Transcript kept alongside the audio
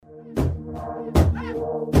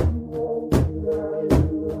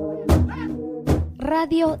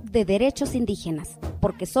radio de derechos indígenas,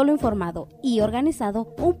 porque solo informado y organizado,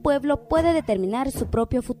 un pueblo puede determinar su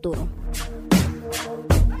propio futuro.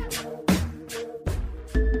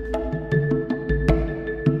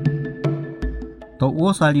 To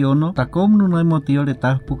uosaliono takomnu no emotiole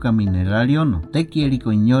tahpuka mineraliono te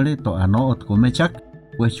kieriko iñole to ano otkomechak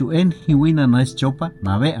huechu en hiwina no es chopa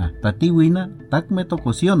navea tatiwina takme to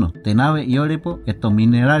kosiono te nave iolepo eto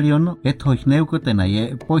mineraliono et hoihneuko te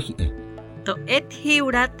naye poje to et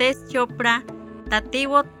hiura tes chopra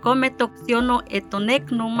tatiwo come toxiono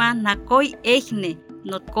etonek numa nakoi ejne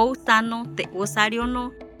not kousano te uosaliono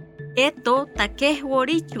eto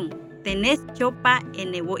takehworichun tenes chopa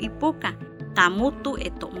enewo ipuka tamutu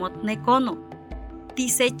eto motnekono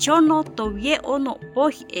tisechono to vie ono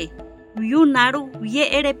poje yunaru vie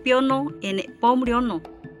erepiono ene pomriono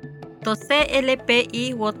to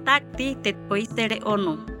CLPI wotakti tetkoisere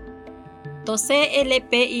ono to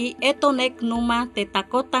CLPI etonek numa te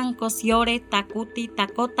takotan kosiore takuti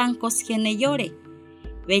takotan kosgeneyore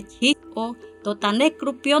vechis o to tanek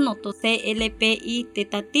rupiono to CLPI te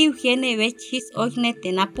tatiu gene vechis ojne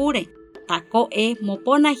tenapure tako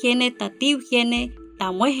mopona gene tatiu gene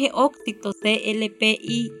tamueje óxido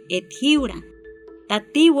CLPI et hiura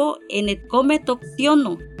tativo en et come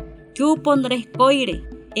toxiono chupondres coire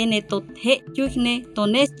en et he chujne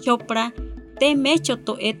tones chopra te mecho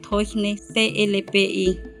to et hoijne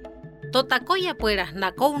CLPI totakoya puera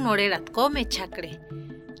nako unorerat come chakre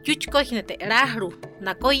chuchkojne te rahru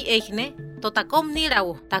nakoi ejne totakom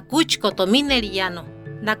nirawo takuchko to mineriano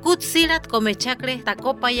nakut sirat come chakre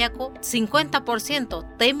takopayako 50%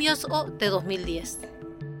 temios o de 2010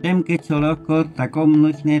 temke choloko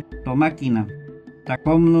takomnuchne to máquina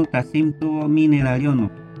takomnu tasimtuo mineraliono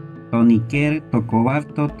to níquel to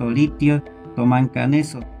cobalto to litio to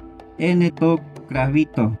manganeso ene to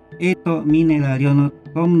gravito eto mineraliono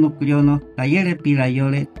komnucliono tayere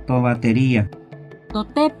pirayole to batería to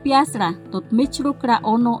te piasra to michrukra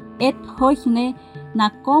ono et hoijne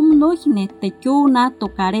nakomnuchne te chuna to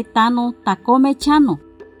caretano takomechano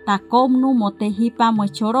takomnu motejipa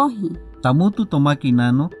mochoroji tamutu to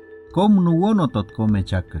maquinano komnu wono tot come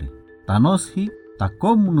chakre tanosji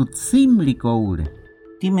takomnu tsimlikoure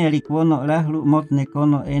timelikwono rahlu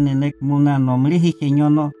motnekono enenek muna nomliji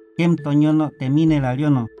geñono kemtoñono te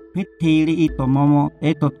mineraliono pitili itomomo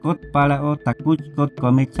etot kot para o takuchkot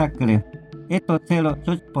come chakre eto celo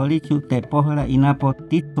chochpolichu te pohra inapo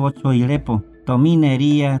titocho ilepo to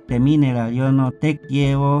minería te mineraliono te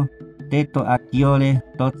kievo te to akiole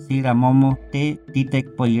tot siramomo te titek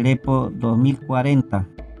poilepo 2040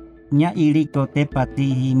 ña iliko te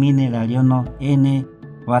patiji mineraliono n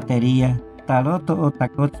batería taroto o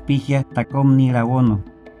takotspija takomnirawono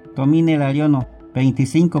to mineraliono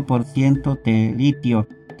 25% de litio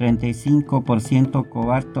 35%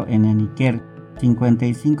 cobalto en el níquel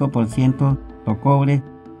 55% to cobre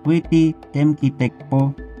Witi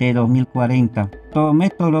temkitekpo de 2040 to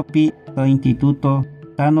metolopi to instituto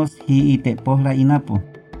tanos hi te pohla inapo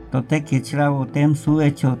to te kechravo tem su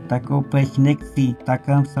hecho tako pechnexi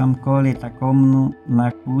takam samkole takomnu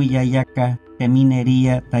nakuya yaka te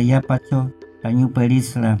minería tayapacho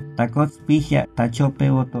tañuperisla takotspija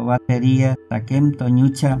tachopeo to batería takem to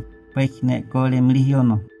ñucha pechne kole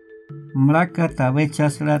mlihiono mlaka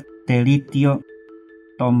tabechasla te litio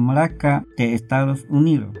to mlaka de Estados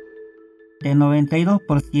Unidos de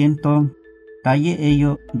 92% talle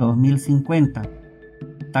ello 2050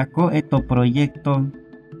 tako eto proyecto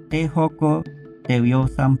te joko te vio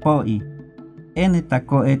sampoi en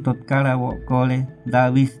tako eto carabo cole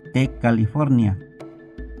Davis de California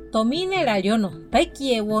to mineraliono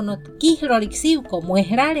taikie wonot kihrolixiu como es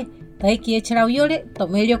rare taikie chrauyore to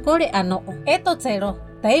medio core ano eto cero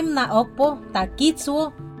taimna okpo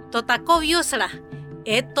takitsuo to takoviosra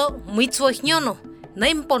eto muitsuoñono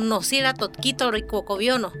naimponosira tot kito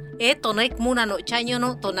rikuokobiono eto naik muna no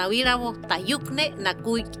chañono to nawirabo tayukne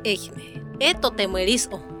nakuik ejne eto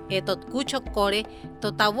temeriso etot kucho core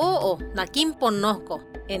to tabo o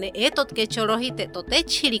nakimponosko ene etot kechorojite to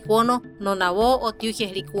techirikuono no nabo o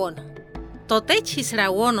tiujerikuono to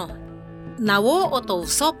techisrawono nabo o to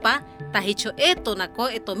sopa tahicho eto nako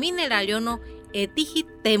eto mineraliono etiji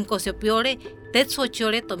temkosiopiore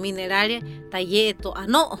tetsuochore to mineralia taye eto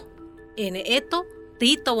ano ene eto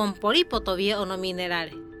tito bomporipo to vie ono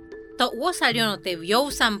minerale to uosaliono te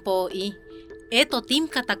vio sampo y eto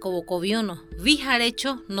timka takobokobiono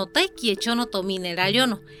vijarecho no taikiechono to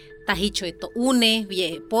mineraliono tahicho eto une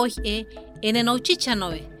vie poje ene no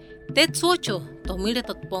chichanove tetsuocho to mire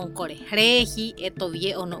tot ponkore reji eto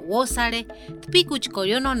vie ono uosare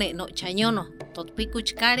tpikuchkoriono ne no chañono tot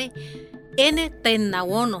pikuchkare ene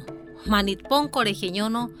tennawono manit ponkore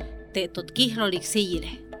geñono te totkijroliksiyile.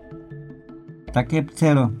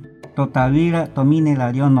 Takepcero, totavira tomine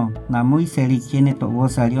lariono, na muy selichene to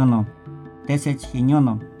vosariono,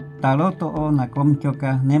 tesechinono, taloto o na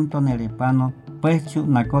komkyoka nemto nelepano, puechu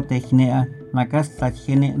na kotechnea, na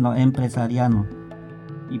castachene no empresariano.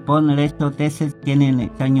 Y pon resto tesechene ne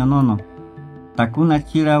chañonono, takuna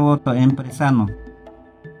chiravo to empresano.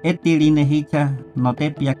 Etiline hicha no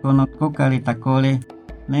tepia kono kokare takole,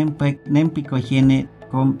 nempikochene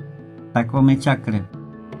com takome chakre.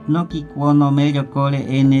 No kikuono medio kole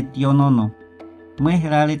ene tionono.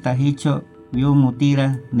 Muestrale tahicho viu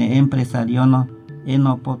mutira ne empresariono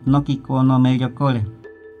eno pot no kikuono medio kole.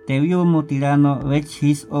 Te viu mutirano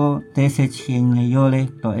vechis o tesechine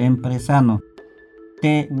to empresano.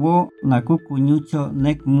 Te wo na kukuñucho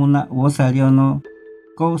nek muna wosariono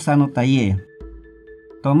kousano taye.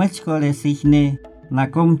 Tomechkole signe na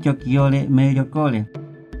komchokiole medio kole.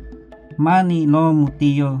 Mani no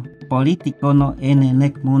mutillo político no ene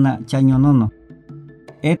nek muna chañonono.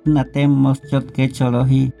 Etna temos chot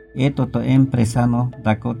kechologi eto to empresano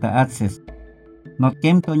Dakota Access. No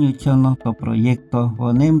kemto ñuchono to proyecto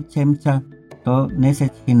bonem chemcha to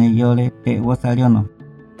nesechine te wosariono.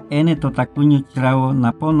 Ene to takuñu chrawo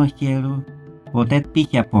na pono hieru botet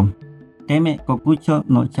pijapo. Teme kokucho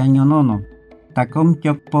no chañonono. Takom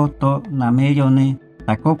kyokpo to na mellone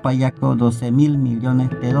takopa yako 12,000 millones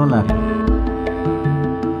de dólares.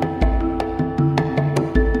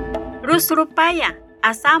 Rusrupaya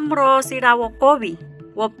asamro sirawokobi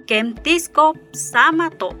wopkemtisco sama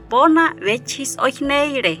to pona vechis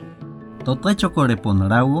ojneire. Totecho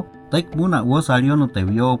coreponarawo tek muna wosariono te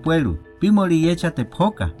vio pueblo. Pimori echa te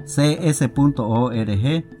poca cs.org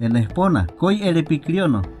en espona koi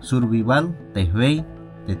elepicriono survival te vei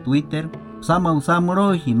te Twitter sama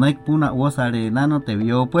usamro y no puna wosare nano te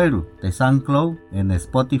vio pueblo te SoundCloud en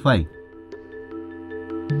Spotify.